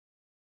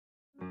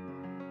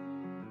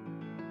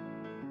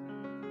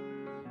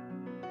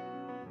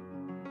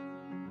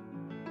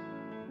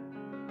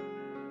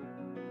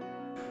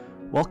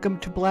Welcome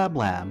to Blab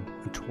Lab,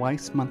 a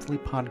twice-monthly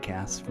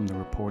podcast from the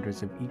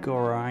reporters of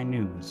ecoRI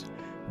News,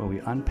 where we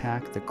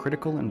unpack the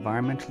critical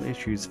environmental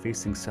issues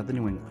facing southern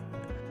New England.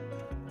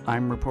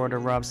 I'm reporter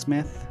Rob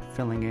Smith,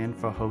 filling in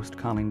for host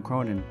Colleen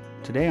Cronin.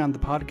 Today on the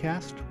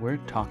podcast, we're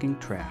talking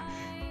trash.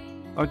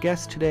 Our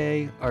guests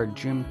today are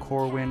Jim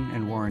Corwin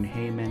and Warren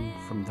Heyman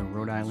from the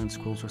Rhode Island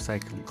Schools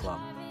Recycling Club.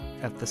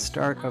 At the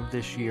start of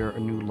this year, a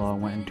new law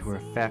went into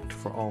effect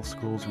for all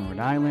schools in Rhode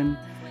Island,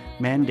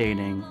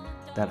 mandating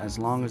that as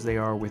long as they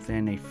are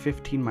within a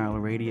 15-mile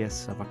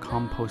radius of a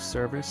compost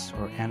service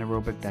or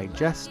anaerobic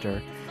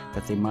digester,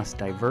 that they must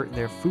divert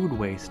their food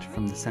waste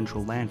from the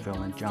central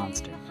landfill in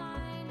Johnston.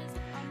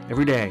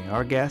 Every day,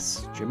 our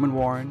guests, Jim and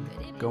Warren,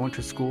 go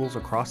into schools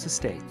across the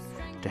state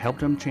to help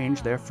them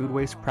change their food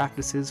waste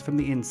practices from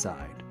the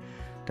inside,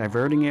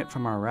 diverting it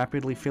from our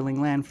rapidly filling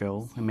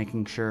landfill and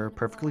making sure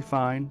perfectly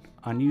fine,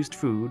 unused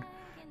food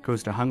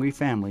goes to hungry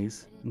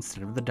families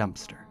instead of the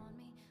dumpster.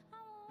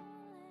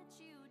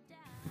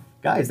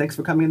 Guys, thanks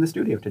for coming in the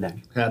studio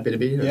today. Happy to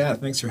be here. Yeah,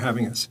 thanks for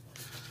having us.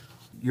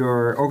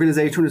 Your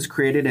organization was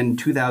created in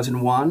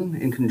 2001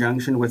 in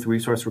conjunction with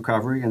Resource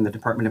Recovery and the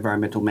Department of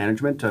Environmental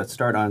Management to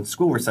start on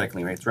school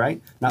recycling rates,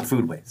 right? Not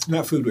food waste.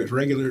 Not food waste,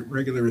 regular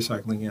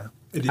recycling,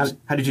 yeah.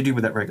 How did you do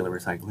with that regular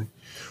recycling?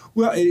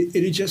 Well,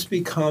 it had just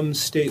become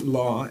state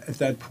law at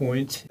that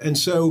point. And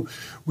so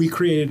we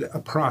created a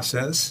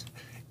process,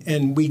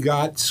 and we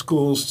got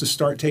schools to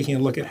start taking a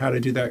look at how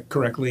to do that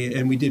correctly.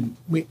 And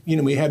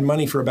we had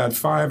money for about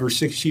 5 or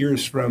 6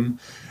 years from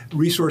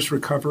Resource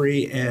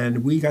Recovery,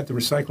 and we got the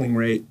recycling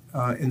rate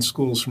in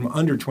schools from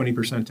under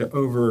 20%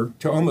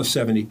 to almost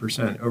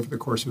 70% over the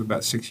course of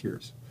about 6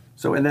 years.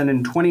 So, and then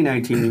in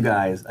 2019, you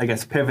guys, I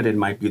guess pivoted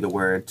might be the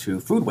word, to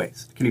food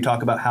waste. Can you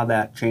talk about how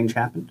that change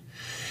happened?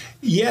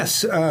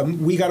 Yes,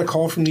 we got a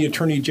call from the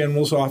Attorney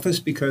General's office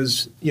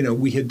because,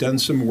 we had done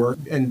some work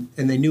and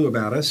they knew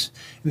about us.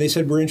 And they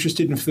said, we're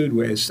interested in food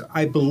waste.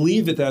 I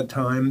believe at that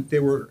time they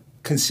were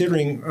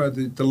considering,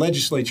 the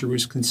legislature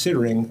was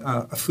considering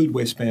a food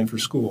waste ban for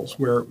schools,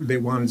 where they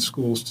wanted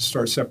schools to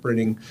start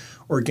separating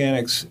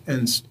organics.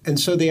 And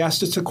so they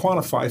asked us to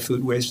quantify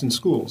food waste in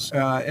schools.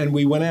 And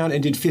we went out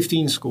and did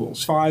 15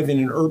 schools, 5 in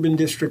an urban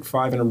district,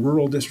 5 in a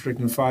rural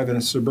district, and 5 in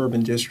a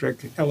suburban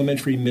district,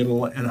 elementary,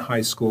 middle, and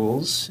high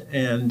schools.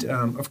 And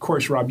of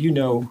course, Rob, you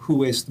know who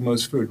wastes the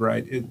most food,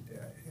 right?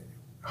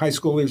 High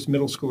schoolers,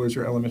 middle schoolers,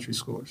 or elementary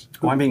schoolers.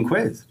 Oh, I'm being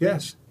quizzed.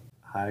 Yes.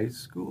 High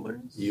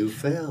schoolers? You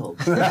failed.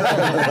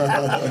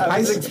 I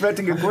was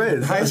expecting a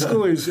quiz. High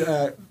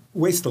schoolers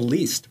waste the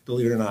least,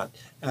 believe it or not.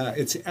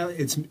 It's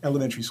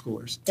elementary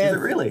schoolers. Is it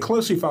really?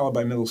 Closely followed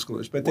by middle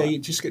schoolers, but they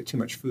just get too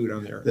much food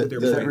on their plates.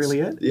 Is that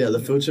really it? Yeah, the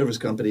food service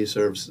company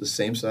serves the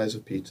same size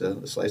of pizza,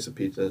 a slice of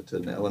pizza, to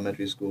an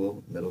elementary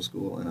school, middle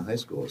school, and a high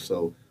school.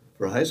 So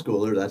for a high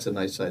schooler, that's a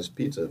nice sized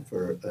pizza.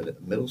 For a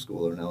middle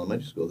school or an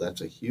elementary school, that's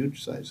a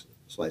huge slice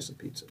of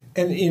pizza.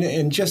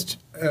 And just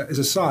as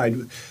a side,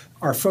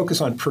 our focus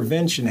on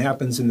prevention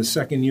happens in the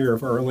second year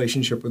of our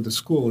relationship with the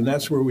school, and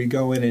that's where we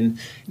go in and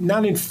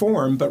not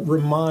inform, but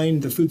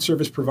remind the food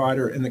service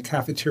provider and the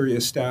cafeteria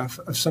staff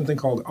of something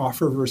called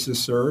offer versus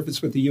serve.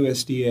 It's what the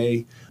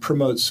USDA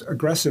promotes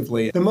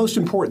aggressively. The most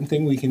important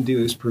thing we can do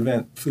is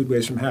prevent food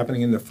waste from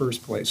happening in the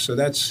first place. So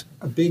that's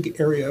a big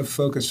area of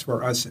focus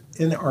for us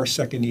in our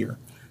second year.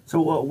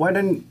 So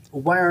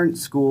why aren't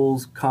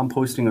schools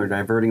composting or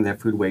diverting their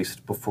food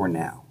waste before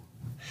now?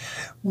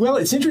 Well,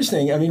 it's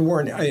interesting. I mean,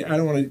 Warren, I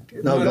don't want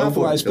to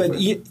monopolize, but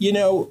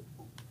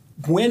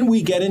when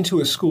we get into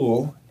a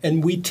school,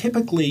 and we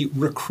typically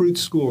recruit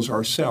schools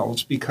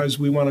ourselves because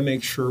we want to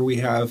make sure we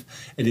have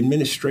an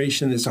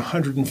administration that's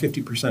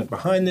 150%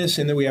 behind this,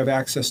 and that we have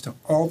access to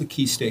all the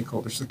key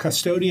stakeholders. The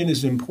custodian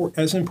is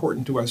as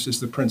important to us as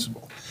the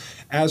principal,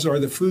 as are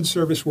the food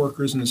service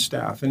workers and the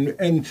staff.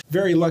 And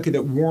very lucky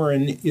that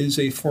Warren is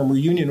a former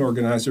union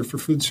organizer for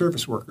food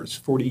service workers,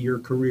 40-year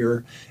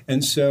career.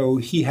 And so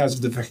he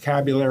has the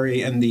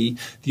vocabulary and the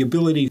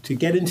ability to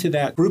get into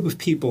that group of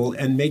people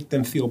and make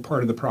them feel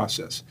part of the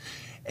process.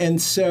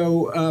 And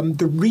so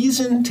the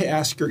reason to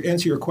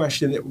answer your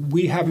question that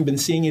we haven't been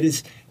seeing it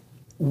is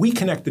we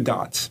connect the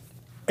dots.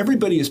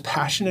 Everybody is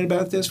passionate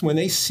about this. When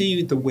they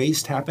see the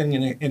waste happening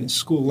in a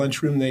school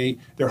lunchroom,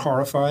 they're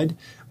horrified.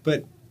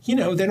 But they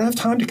don't have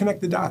time to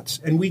connect the dots,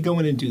 and we go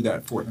in and do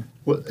that for them.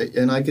 Well,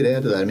 and I could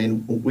add to that. I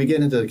mean, we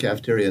get into the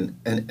cafeteria,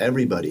 and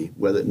everybody,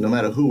 no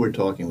matter who we're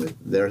talking with,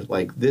 they're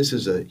like, this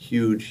is a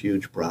huge,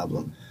 huge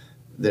problem.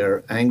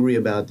 They're angry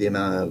about the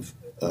amount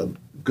of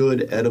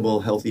good, edible,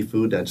 healthy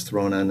food that's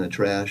thrown on the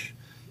trash.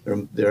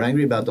 They're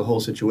angry about the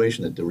whole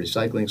situation, that the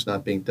recycling's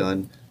not being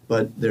done,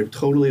 but they're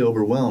totally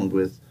overwhelmed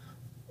with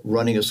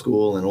running a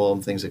school and all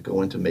the things that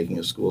go into making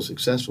a school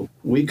successful.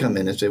 We come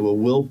in and say, well,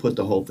 we'll put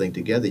the whole thing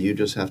together. You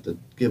just have to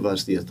give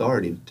us the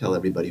authority to tell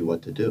everybody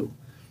what to do.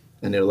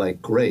 And they're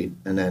like, great.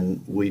 And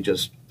then we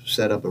just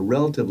set up a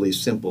relatively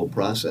simple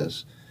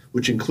process,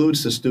 which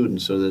includes the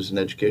students, so there's an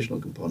educational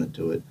component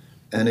to it.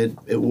 And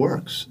it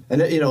works.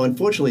 And,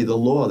 unfortunately, the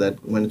law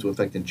that went into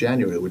effect in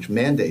January, which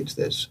mandates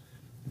this,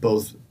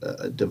 both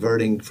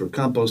diverting for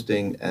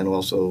composting and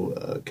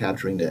also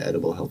capturing the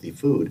edible healthy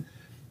food,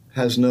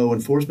 has no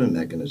enforcement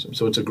mechanism.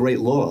 So it's a great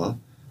law,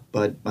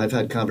 but I've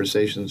had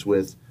conversations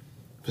with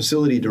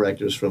facility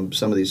directors from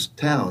some of these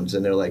towns,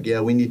 and they're like,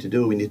 yeah, we need to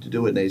do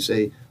it, And they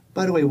say,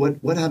 by the way,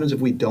 what happens if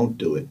we don't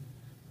do it?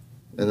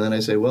 And then I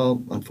say,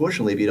 well,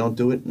 unfortunately, if you don't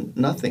do it,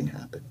 nothing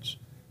happens.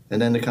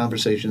 And then the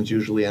conversations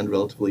usually end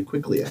relatively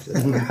quickly after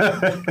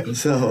that.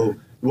 So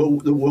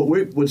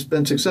what's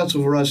been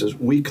successful for us is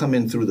we come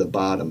in through the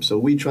bottom. So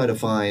we try to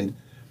find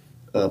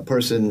a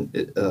person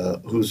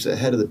who's the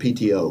head of the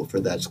PTO for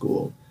that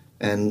school,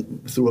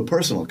 and through a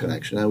personal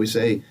connection. And we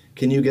say,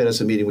 can you get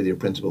us a meeting with your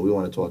principal? We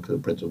want to talk to the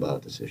principal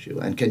about this issue.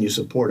 And can you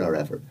support our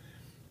effort?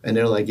 And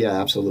they're like,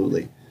 yeah,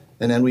 absolutely.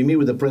 And then we meet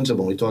with the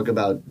principal, and we talk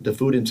about the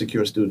food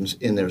insecure students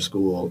in their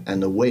school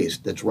and the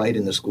waste that's right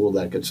in the school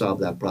that could solve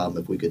that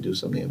problem if we could do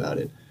something about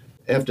it.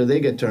 After they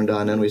get turned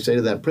on, then we say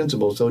to that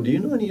principal, so do you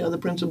know any other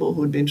principal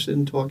who would be interested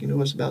in talking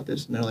to us about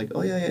this? And they're like,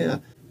 oh, yeah.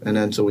 And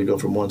then so we go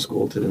from one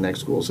school to the next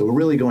school. So we're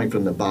really going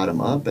from the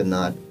bottom up and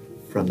not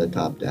from the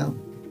top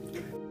down.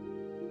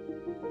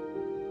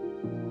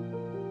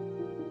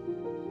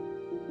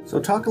 So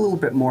talk a little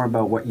bit more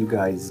about what you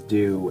guys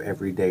do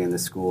every day in the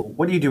school.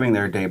 What are you doing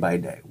there day by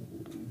day?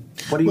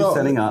 What are you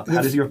setting up?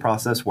 How does your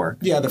process work?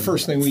 Yeah, the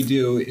first thing we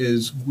do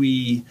is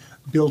we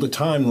build a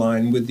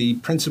timeline with the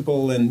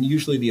principal and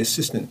usually the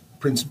assistant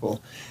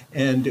principal.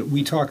 And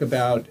we talk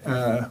about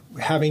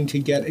having to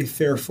get a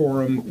fair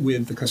forum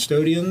with the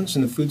custodians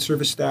and the food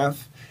service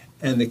staff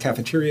and the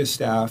cafeteria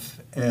staff.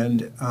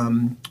 And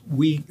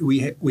we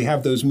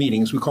have those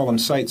meetings. We call them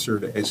site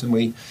surveys. And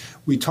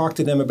we talk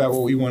to them about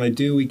what we want to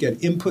do. We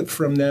get input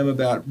from them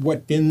about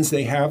what bins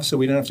they have, so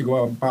we don't have to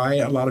go out and buy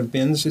a lot of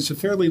bins. It's a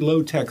fairly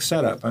low-tech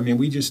setup. I mean,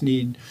 we just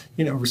need,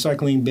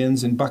 recycling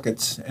bins and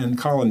buckets and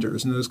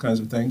colanders and those kinds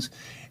of things.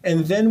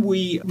 And then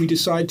we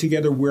decide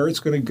together where it's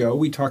going to go.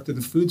 We talk to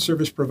the food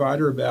service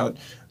provider about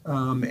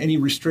any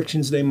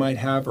restrictions they might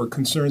have or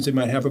concerns they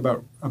might have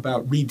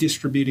about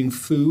redistributing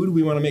food.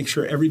 We want to make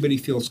sure everybody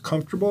feels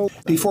comfortable.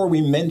 Before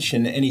we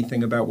mention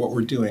anything about what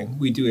we're doing,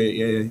 we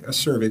do a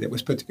survey that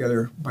was put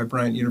together by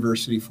Bryant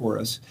University for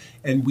us,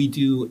 and we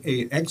do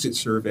an exit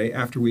survey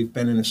after we've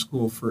been in a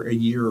school for a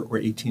year or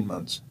 18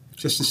 months.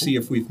 Just to see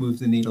if we've moved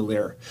the needle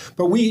there.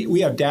 But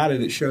we have data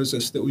that shows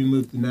us that we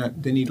moved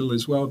the needle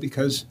as well,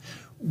 because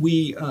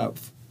we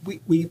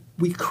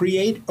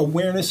create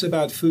awareness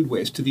about food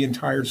waste to the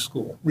entire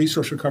school.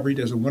 Resource Recovery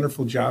does a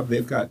wonderful job.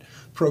 They've got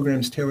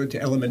programs tailored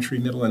to elementary,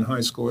 middle, and high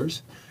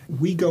schoolers.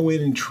 We go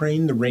in and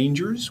train the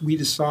rangers. We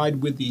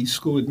decide with the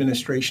school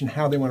administration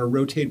how they want to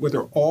rotate,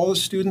 whether all the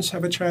students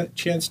have a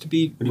chance to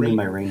be... What do you mean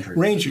by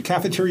rangers?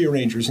 Cafeteria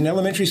rangers. In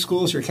elementary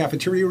schools, they're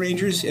cafeteria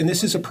rangers, and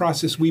this is a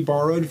process we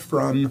borrowed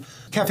from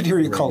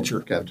cafeteria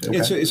culture.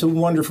 Cafeteria. It's a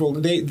wonderful...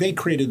 They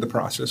created the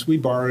process. We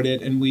borrowed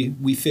it, and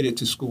we fit it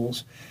to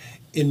schools.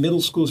 In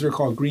middle schools, they're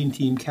called Green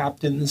Team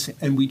Captains,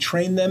 and we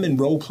train them and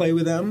role play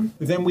with them.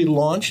 Then we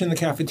launch in the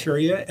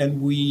cafeteria, and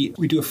we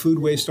do a food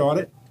waste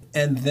audit.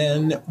 And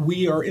then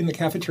we are in the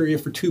cafeteria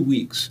for 2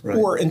 weeks,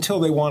 or until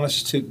they want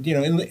us to,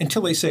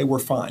 until they say we're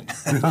fine.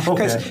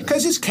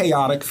 Because it's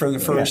chaotic for the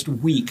first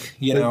week,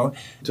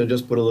 So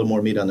just put a little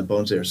more meat on the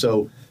bones there.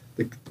 So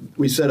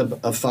we set up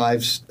a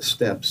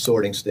 5-step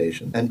sorting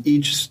station, and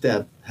each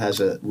step has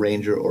a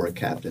ranger or a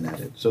captain at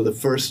it. So the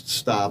first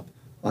stop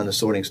on the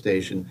sorting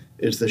station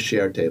is the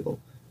share table.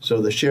 So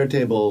the share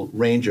table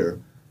ranger,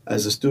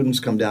 as the students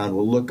come down,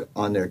 will look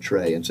on their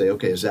tray and say,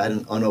 okay, is that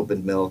an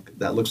unopened milk?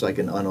 That looks like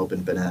an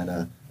unopened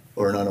banana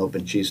or an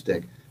unopened cheese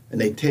stick. And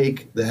they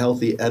take the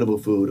healthy edible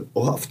food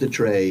off the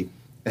tray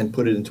and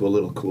put it into a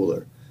little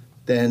cooler.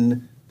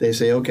 Then they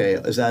say, okay,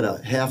 is that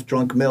a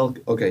half-drunk milk?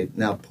 Okay,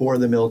 now pour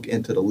the milk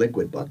into the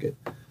liquid bucket.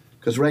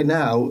 Because right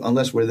now,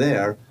 unless we're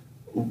there,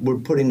 we're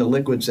putting the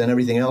liquids and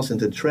everything else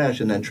into the trash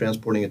and then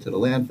transporting it to the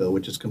landfill,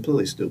 which is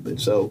completely stupid.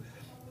 So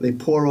they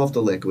pour off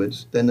the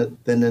liquids. Then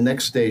the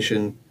next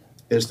station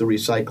is the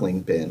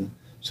recycling bin.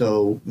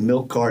 So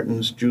milk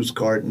cartons, juice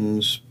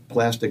cartons,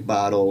 plastic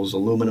bottles,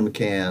 aluminum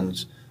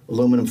cans,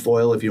 aluminum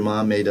foil if your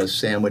mom made a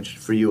sandwich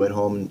for you at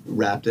home,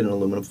 wrapped it in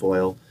aluminum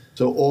foil.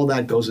 So all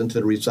that goes into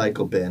the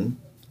recycle bin.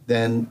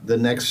 Then the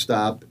next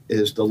stop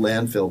is the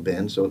landfill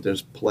bin. So if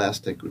there's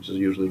plastic, which is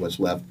usually what's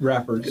left.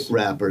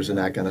 Wrappers and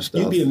that kind of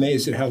stuff. You'd be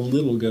amazed at how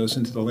little goes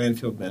into the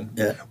landfill bin.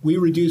 Yeah. We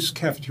reduce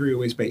cafeteria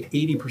waste by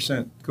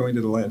 80% going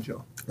to the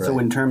landfill. Right. So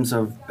in terms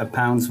of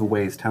pounds of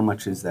waste, how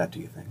much is that, do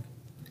you think?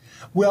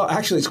 Well,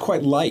 actually, it's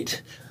quite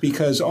light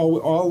because the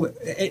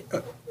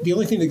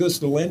only thing that goes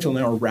to the landfill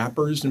now are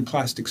wrappers and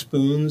plastic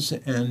spoons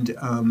and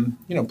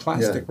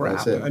plastic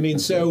wrap. I mean,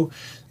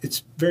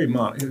 it's very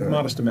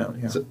modest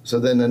amount. Yeah. So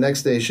then the next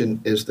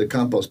station is the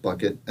compost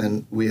bucket,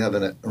 and we have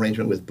an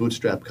arrangement with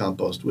Bootstrap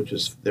Compost,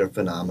 they're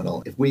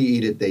phenomenal. If we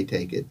eat it, they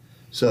take it.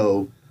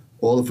 So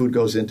all the food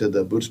goes into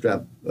the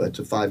Bootstrap.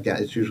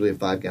 It's usually a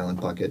 5-gallon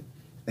bucket,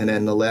 and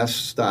then the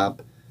last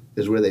stop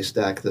is where they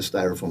stack the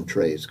styrofoam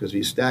trays, because if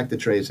you stack the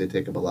trays, they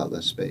take up a lot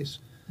less space.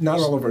 Not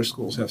all of our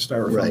schools have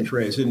styrofoam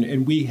trays,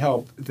 and we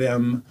help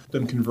them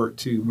convert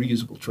to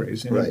reusable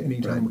trays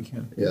anytime we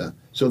can. Yeah.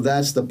 So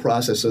that's the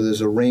process. So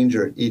there's a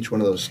ranger at each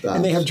one of those stops.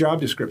 And they have job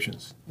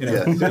descriptions. They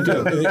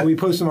do. And we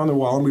post them on the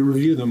wall and we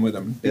review them with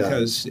them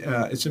because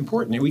it's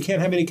important. We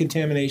can't have any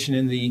contamination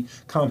in the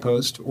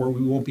compost, or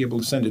we won't be able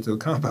to send it to the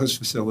compost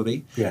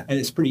facility. Yeah. And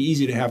it's pretty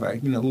easy to have a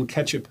little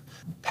ketchup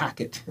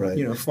packet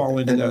fall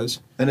into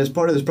those. And as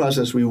part of this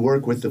process, we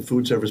work with the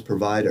food service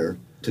provider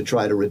to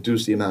try to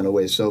reduce the amount of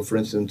waste. So, for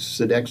instance,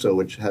 Sodexo,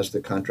 which has the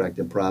contract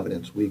in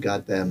Providence, we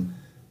got them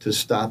to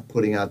stop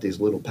putting out these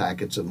little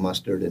packets of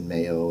mustard and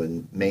mayo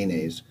and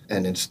mayonnaise,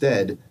 and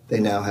instead they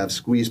now have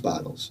squeeze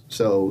bottles.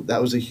 So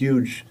that was a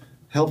huge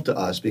help to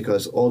us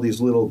because all these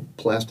little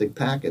plastic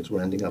packets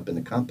were ending up in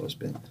the compost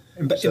bin.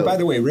 And by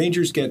the way,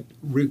 rangers get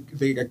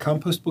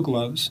compostable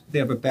gloves, they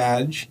have a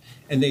badge,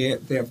 and they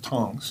have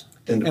tongs.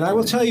 And I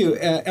will tell you,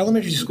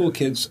 elementary school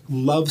kids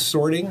love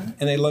sorting,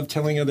 and they love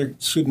telling other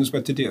students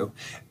what to do.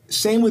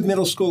 Same with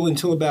middle school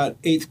until about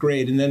 8th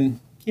grade, and then,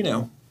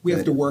 we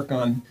have to work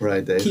on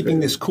keeping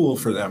this cool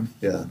for them.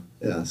 Yeah.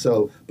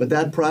 So, but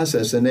that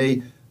process,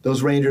 and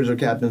those rangers or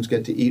captains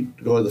get to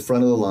go to the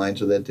front of the line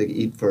so that they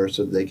eat first,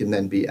 so they can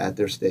then be at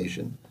their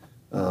station.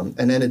 And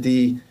then at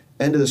the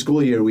end of the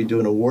school year, we do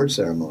an award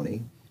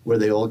ceremony where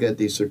they all get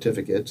these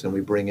certificates, and we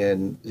bring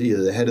in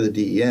either the head of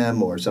the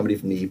DEM or somebody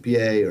from the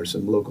EPA or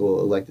some local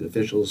elected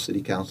officials,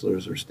 city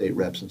councilors or state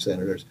reps and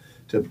senators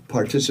to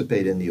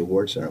participate in the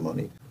award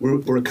ceremony.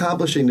 We're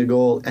accomplishing the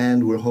goal,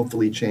 and we're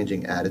hopefully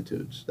changing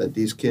attitudes, that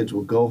these kids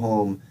will go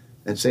home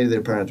and say to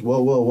their parents,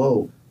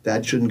 whoa,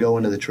 that shouldn't go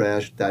into the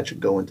trash, that should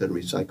go into the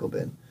recycle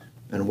bin.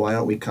 And why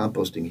aren't we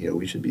composting here?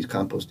 We should be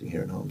composting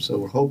here at home. So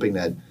we're hoping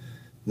that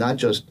not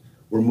just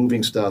we're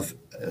moving stuff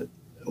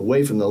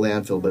away from the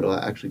landfill, but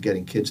actually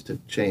getting kids to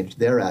change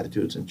their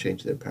attitudes and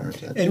change their parents'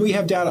 attitudes. And we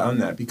have data on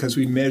that because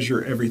we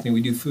measure everything.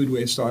 We do food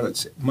waste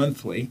audits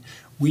monthly.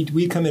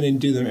 We come in and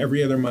do them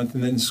every other month,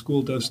 and then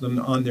school does them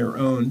on their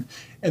own.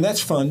 And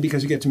that's fun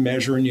because you get to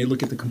measure and you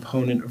look at the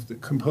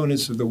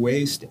components of the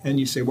waste, and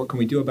you say, what can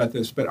we do about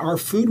this? But our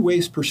food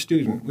waste per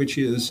student, which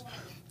is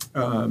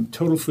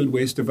total food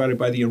waste divided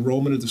by the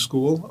enrollment of the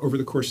school over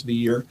the course of the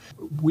year,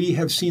 we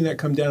have seen that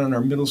come down in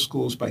our middle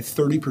schools by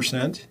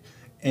 30%.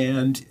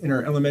 And in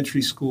our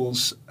elementary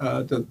schools,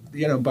 by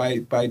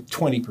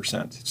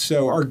 20%.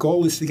 So our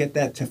goal is to get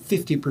that to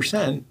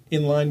 50%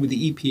 in line with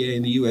the EPA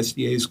and the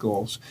USDA's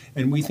goals,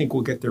 and we think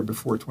we'll get there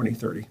before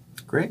 2030.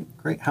 Great.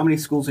 How many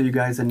schools are you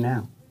guys in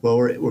now? Well,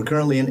 we're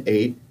currently in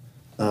 8.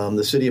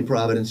 The City of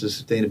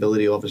Providence's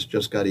Sustainability Office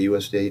just got a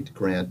USDA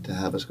grant to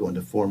have us go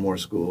into 4 more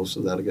schools, so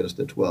that'll get us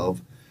to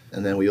 12.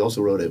 And then we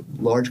also wrote a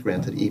large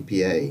grant to the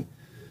EPA,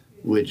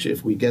 which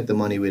if we get the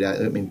money,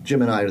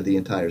 Jim and I are the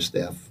entire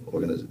staff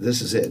organization.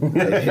 This is it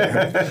right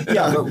here.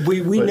 Yeah, but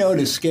we know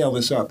to scale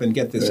this up and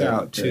get this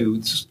out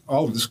to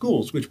all of the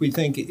schools, which we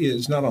think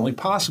is not only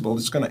possible,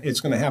 it's going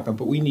to happen,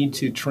 but we need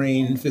to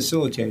train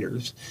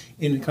facilitators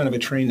in kind of a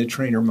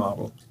train-the-trainer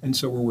model. And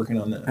so we're working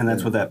on that. And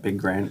that's what that big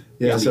grant.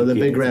 Yeah, so the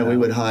big grant,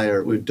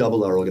 we'd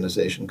double our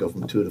organization, go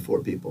from 2 to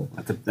 4 people.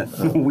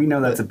 We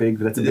know that's a big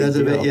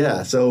deal.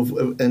 Yeah,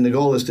 so, and the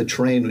goal is to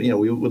train,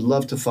 we would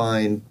love to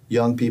find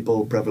young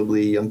people, preferably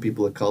young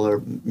people of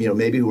color,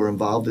 maybe who are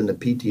involved in the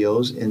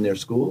PTOs in their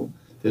school.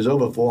 There's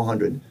over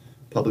 400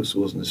 public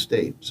schools in the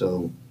state,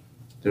 so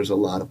there's a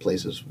lot of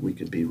places we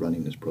could be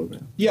running this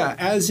program. Yeah,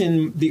 as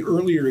in the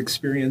earlier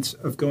experience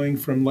of going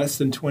from less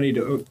than 20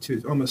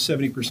 to almost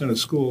 70% of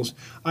schools,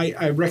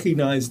 I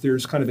recognize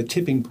there's kind of a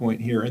tipping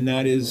point here, and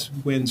that is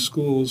when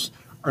schools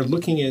are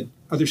looking at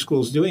other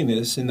schools doing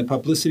this and the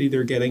publicity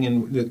they're getting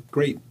and the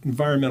great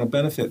environmental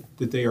benefit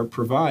that they are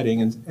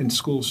providing, and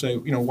schools say,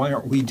 why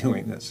aren't we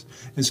doing this?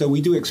 And so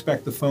we do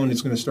expect the phone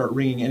is going to start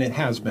ringing, and it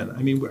has been.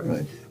 I mean,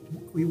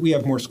 we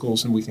have more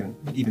schools than we can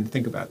even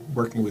think about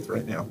working with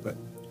right now. But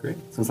great.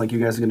 Sounds like you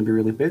guys are going to be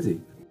really busy.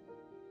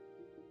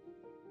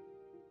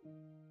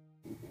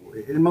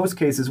 In most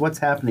cases, what's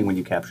happening when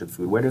you capture the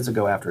food? Where does it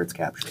go after it's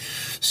captured?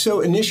 So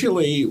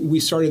initially,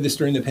 we started this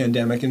during the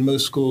pandemic, and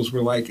most schools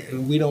were like,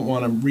 we don't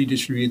want to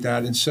redistribute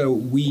that. And so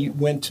we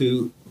went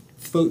to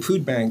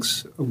food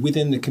banks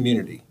within the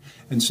community.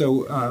 And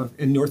so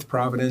in North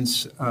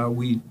Providence,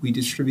 we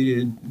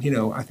distributed,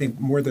 I think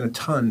more than a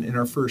ton in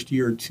our first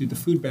year to the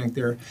food bank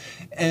there.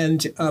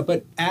 And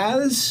but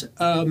as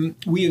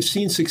we have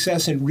seen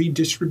success in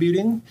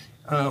redistributing,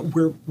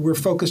 we're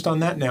focused on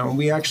that now, and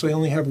we actually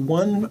only have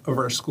one of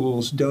our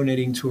schools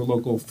donating to a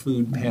local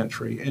food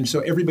pantry, and so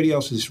everybody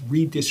else is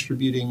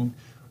redistributing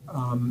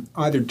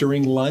either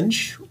during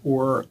lunch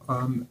or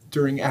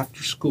during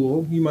after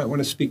school. You might want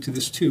to speak to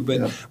this too,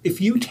 but if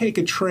you take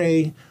a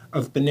tray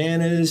of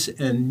bananas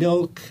and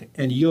milk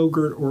and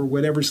yogurt or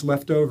whatever's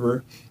left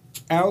over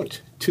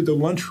out to the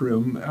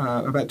lunchroom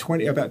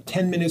about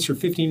 10 minutes or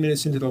 15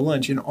 minutes into the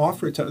lunch and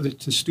offer it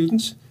to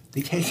students,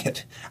 they take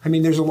it. I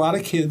mean, there's a lot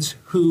of kids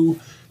who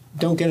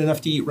don't get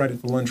enough to eat right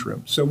at the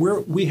lunchroom. So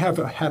we have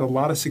had a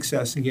lot of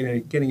success in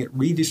getting it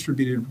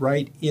redistributed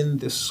right in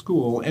the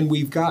school, and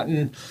we've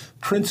gotten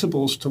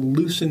principals to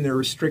loosen their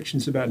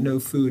restrictions about no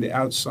food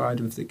outside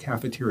of the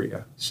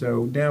cafeteria.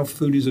 So now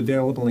food is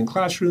available in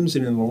classrooms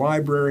and in the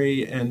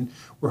library, and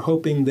we're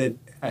hoping that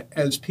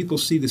as people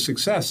see the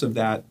success of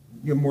that,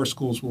 more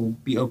schools will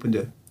be open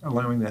to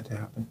allowing that to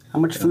happen. How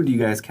much food do you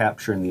guys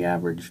capture in the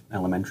average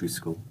elementary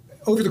school?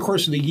 Over the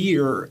course of the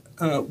year,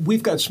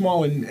 we've got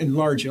small and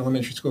large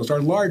elementary schools. Our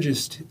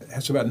largest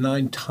has about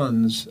 9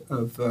 tons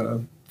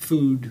of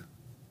food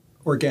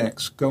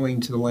organics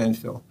going to the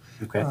landfill.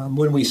 Okay.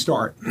 When we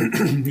start,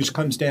 it just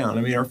comes down.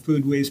 I mean, our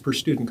food waste per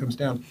student comes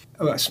down.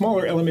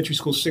 Smaller elementary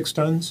schools, 6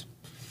 tons.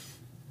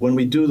 When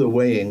we do the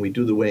weighing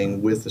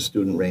with the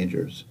student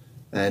rangers,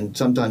 and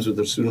sometimes with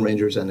the student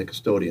rangers and the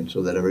custodian,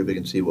 so that everybody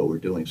can see what we're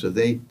doing. So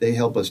they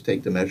help us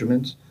take the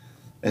measurements.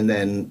 And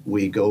then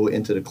we go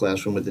into the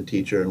classroom with the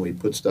teacher and we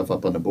put stuff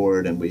up on the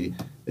board, and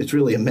it's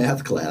really a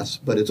math class,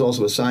 but it's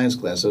also a science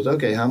class. So it's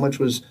okay,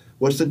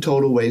 what's the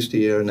total waste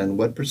here, and then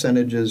what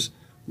percentage is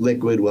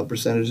liquid, what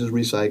percentage is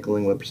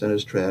recycling, what percentage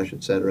is trash,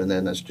 et cetera. And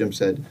then, as Jim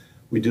said,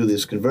 we do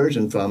this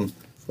conversion from,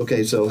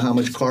 okay, so how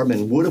much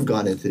carbon would have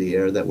gone into the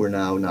air that we're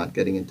now not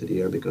getting into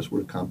the air because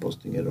we're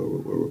composting it or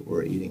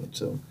we're eating it.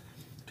 So.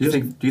 Do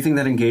you think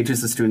that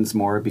engages the students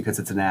more because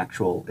it's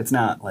it's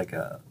not like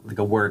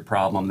a word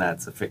problem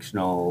that's a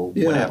fictional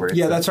whatever. It's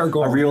that's our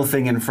goal. A real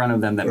thing in front of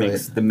them that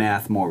makes the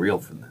math more real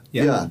for them.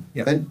 Yeah.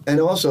 And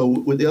also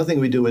the other thing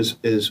we do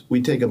is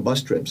we take a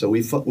bus trip. So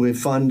we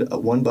fund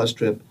one bus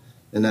trip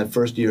in that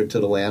first year to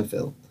the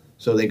landfill.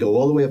 So they go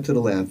all the way up to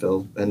the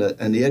landfill,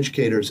 and the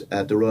educators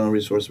at the Rhode Island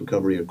Resource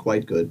Recovery are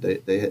quite good.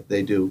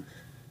 They do.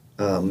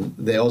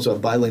 They also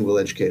have bilingual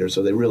educators,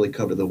 so they really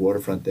cover the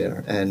waterfront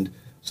there. And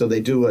so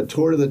they do a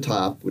tour to the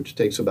top, which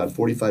takes about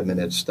 45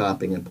 minutes,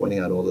 stopping and pointing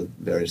out all the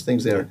various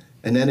things there.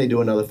 And then they do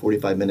another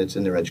 45 minutes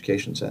in their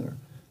education center.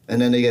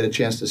 And then they get a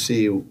chance to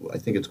see, I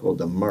think it's called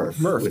the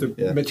MRF.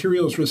 The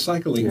Materials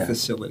Recycling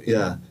Facility.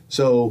 Yeah.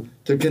 So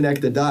to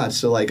connect the dots,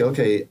 so like,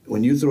 okay,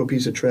 when you throw a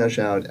piece of trash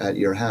out at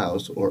your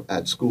house or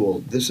at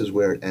school, this is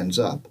where it ends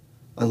up,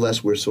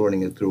 unless we're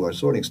sorting it through our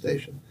sorting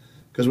station.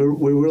 Because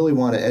we really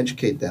want to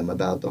educate them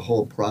about the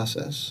whole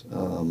process.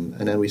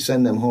 And then we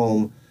send them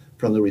home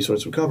from the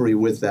resource recovery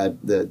with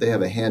they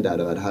have a handout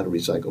about how to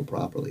recycle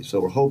properly. So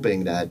we're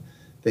hoping that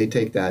they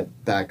take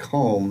that back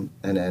home,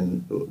 and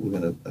then we're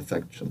going to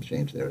affect some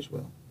change there as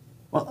well.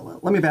 Well,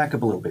 let me back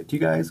up a little bit. Do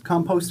you guys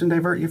compost and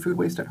divert your food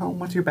waste at home?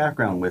 What's your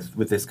background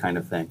with this kind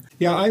of thing?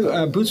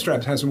 Yeah,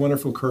 Bootstraps has a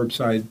wonderful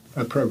curbside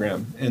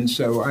program, and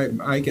so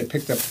I get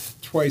picked up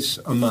twice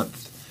a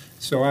month.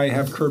 So I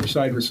have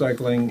curbside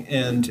recycling,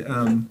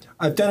 and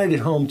I've done it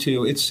at home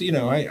too. It's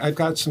I've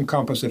got some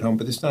compost at home,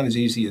 but it's not as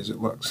easy as it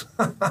looks.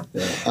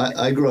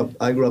 I grew up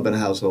in a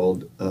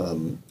household.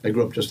 I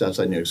grew up just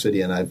outside New York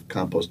City, and I've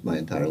composted my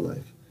entire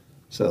life.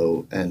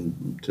 So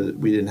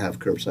we didn't have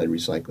curbside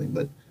recycling,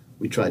 but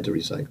we tried to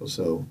recycle.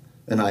 So,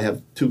 and I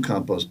have 2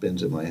 compost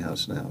bins in my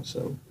house now.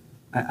 So.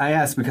 I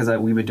asked because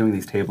we've been doing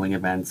these tabling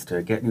events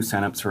to get new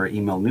signups for our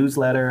email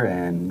newsletter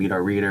and meet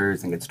our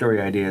readers and get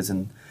story ideas.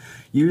 And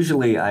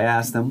usually I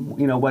ask them,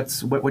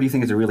 what do you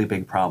think is a really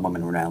big problem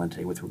in Rhode Island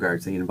today with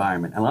regards to the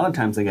environment? And a lot of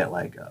times they get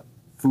like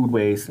food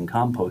waste and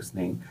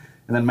composting.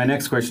 And then my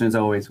next question is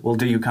always, well,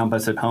 do you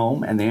compost at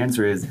home? And the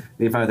answer is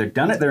they've either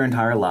done it their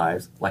entire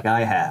lives, like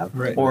I have,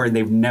 or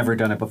they've never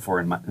done it before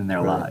in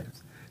their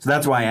lives. So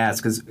that's why I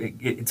ask, because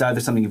it's either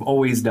something you've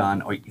always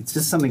done, or it's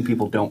just something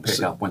people don't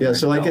pick up when they're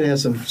so I can add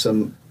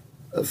some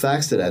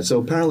facts to that. So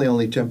apparently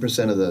only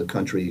 10% of the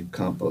country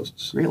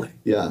composts. Really?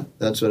 Yeah,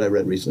 that's what I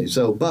read recently.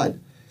 So, but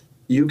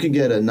you can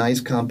get a nice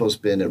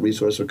compost bin at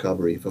Resource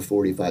Recovery for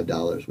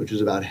 $45, which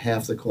is about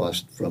half the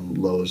cost from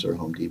Lowe's or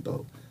Home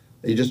Depot.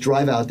 You just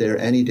drive out there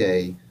any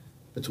day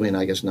between,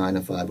 I guess, 9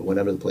 and 5, or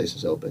whenever the place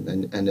is open,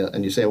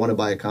 and you say, I want to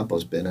buy a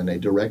compost bin, and they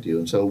direct you.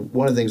 And so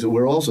one of the things that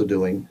we're also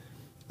doing,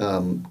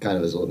 kind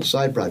of as a little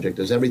side project,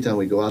 is every time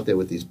we go out there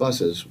with these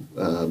buses,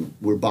 I'm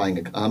buying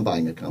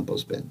a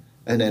compost bin,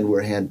 and then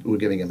we're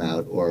giving them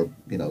out, or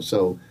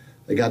so.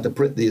 I got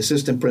the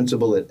assistant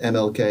principal at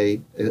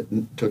MLK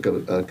took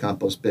a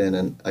compost bin,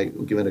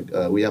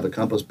 and we have a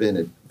compost bin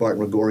at Barton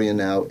Gregorian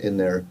now in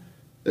their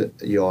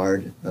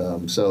yard.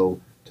 So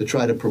to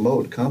try to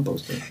promote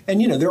composting. And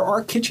there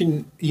are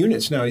kitchen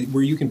units now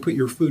where you can put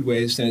your food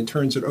waste and it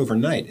turns it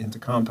overnight into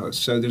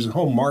compost. So there's a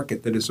whole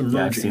market that is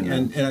emerging,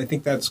 and I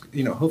think that's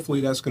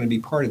hopefully that's going to be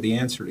part of the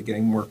answer to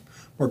getting more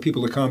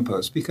people to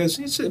compost, because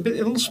it's a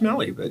little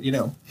smelly, but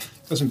it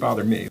doesn't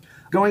bother me.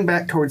 Going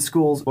back towards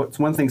schools, what's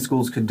one thing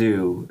schools could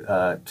do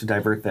to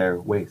divert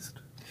their waste?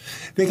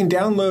 They can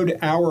download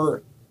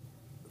our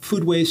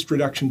food waste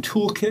reduction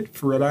toolkit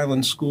for Rhode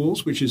Island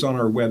schools, which is on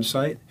our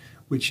website,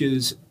 which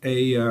is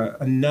a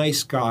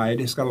nice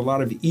guide. It's got a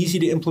lot of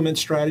easy-to-implement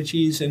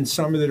strategies and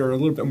some that are a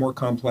little bit more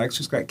complex.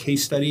 It's got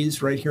case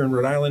studies right here in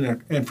Rhode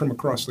Island and from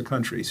across the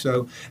country.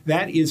 So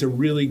that is a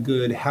really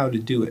good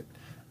how-to-do-it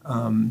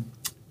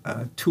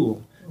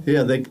tool.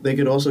 Yeah, they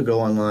could also go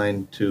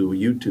online to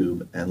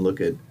YouTube and look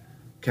at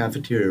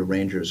Cafeteria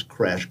Rangers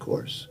Crash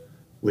Course,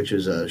 which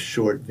is a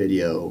short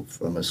video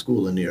from a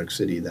school in New York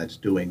City that's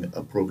doing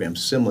a program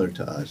similar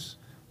to us,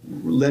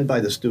 led by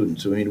the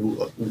students. I mean,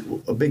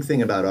 a big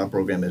thing about our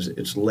program is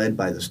it's led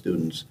by the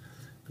students,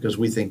 because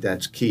we think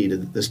that's key to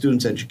the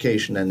students'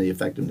 education and the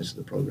effectiveness of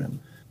the program.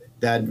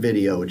 That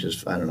video, which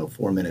is,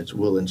 4 minutes,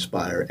 will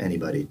inspire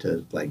anybody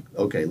to,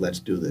 okay, let's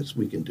do this.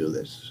 We can do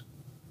this.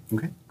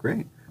 Okay,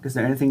 great. Is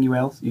there anything you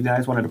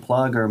guys wanted to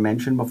plug or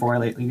mention before I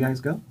let you guys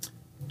go?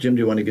 Jim,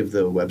 do you want to give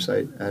the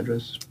website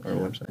address, our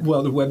website?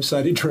 Well, the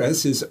website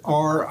address is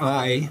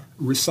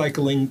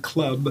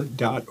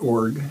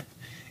rirecyclingclub.org.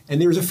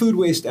 And there's a food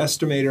waste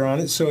estimator on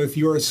it. So if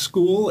you're a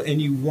school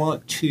and you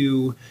want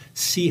to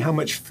see how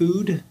much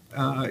food,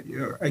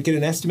 get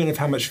an estimate of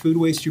how much food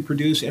waste you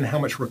produce and how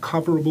much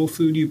recoverable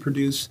food you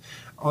produce,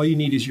 all you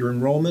need is your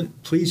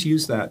enrollment. Please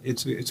use that.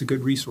 It's a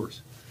good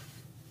resource.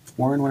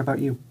 Warren, what about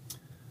you?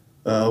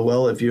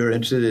 Well, if you're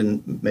interested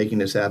in making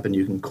this happen,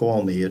 you can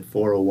call me at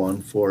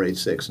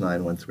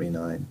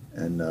 401-486-9139,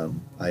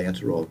 and I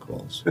answer all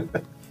calls. It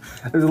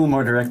was a little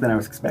more direct than I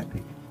was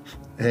expecting.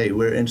 Hey,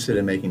 we're interested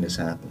in making this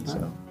happen.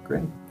 So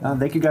great.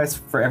 Thank you guys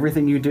for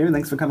everything you do.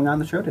 Thanks for coming on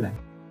the show today.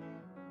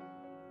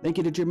 Thank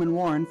you to Jim and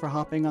Warren for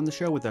hopping on the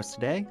show with us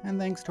today, and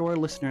thanks to our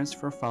listeners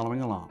for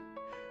following along.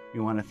 We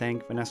want to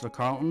thank Vanessa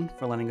Carlton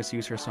for letting us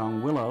use her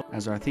song Willow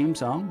as our theme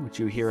song, which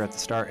you hear at the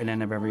start and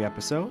end of every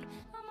episode.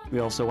 We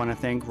also want to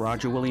thank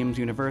Roger Williams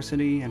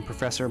University and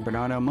Professor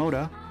Bernardo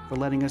Moda for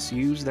letting us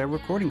use their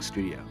recording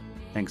studio.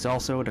 Thanks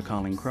also to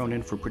Colin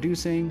Cronin for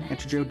producing and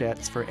to Joe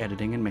Detz for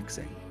editing and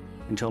mixing.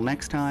 Until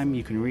next time,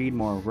 you can read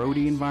more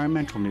roadie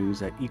environmental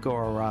news at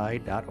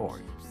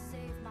ecoRI.org.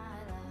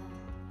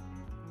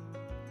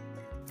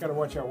 Got to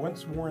watch out.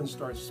 Once Warren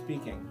starts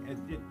speaking,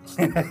 it's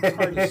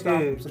hard to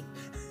stop him.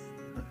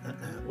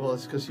 Well,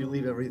 it's because you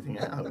leave everything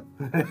out.